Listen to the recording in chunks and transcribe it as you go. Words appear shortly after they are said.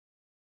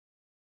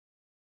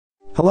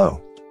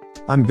Hello.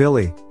 I'm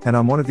Billy, and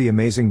I'm one of the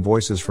amazing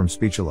voices from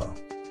Speechelo.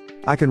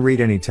 I can read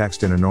any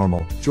text in a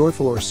normal,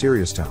 joyful or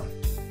serious tone.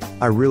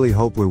 I really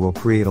hope we will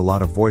create a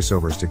lot of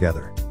voiceovers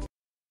together.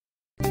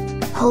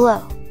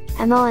 Hello,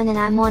 I'm Owen and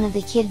I'm one of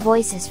the kid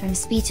voices from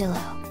Speechelo.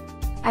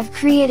 I've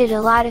created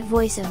a lot of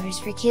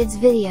voiceovers for kids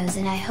videos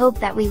and I hope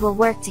that we will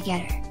work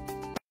together.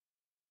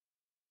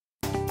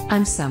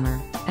 I'm Summer,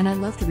 and I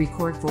love to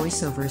record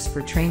voiceovers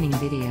for training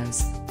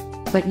videos.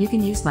 But you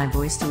can use my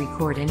voice to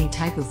record any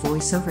type of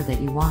voiceover that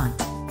you want.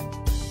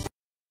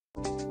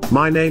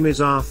 My name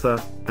is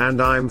Arthur,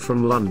 and I'm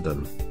from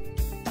London.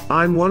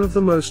 I'm one of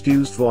the most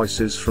used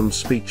voices from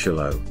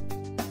Speechelo.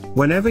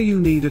 Whenever you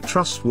need a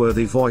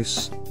trustworthy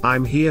voice,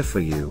 I'm here for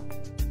you.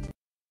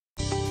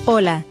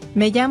 Hola,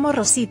 me llamo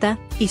Rosita,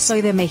 y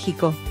soy de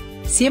México.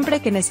 Siempre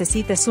que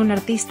necesites un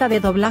artista de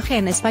doblaje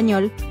en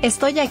español,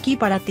 estoy aquí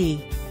para ti.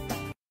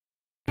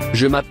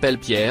 Je m'appelle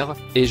Pierre,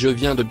 et je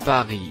viens de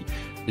Paris.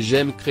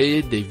 J'aime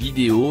créer des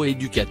vidéos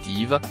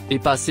éducatives, et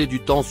passer du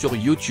temps sur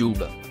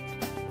YouTube.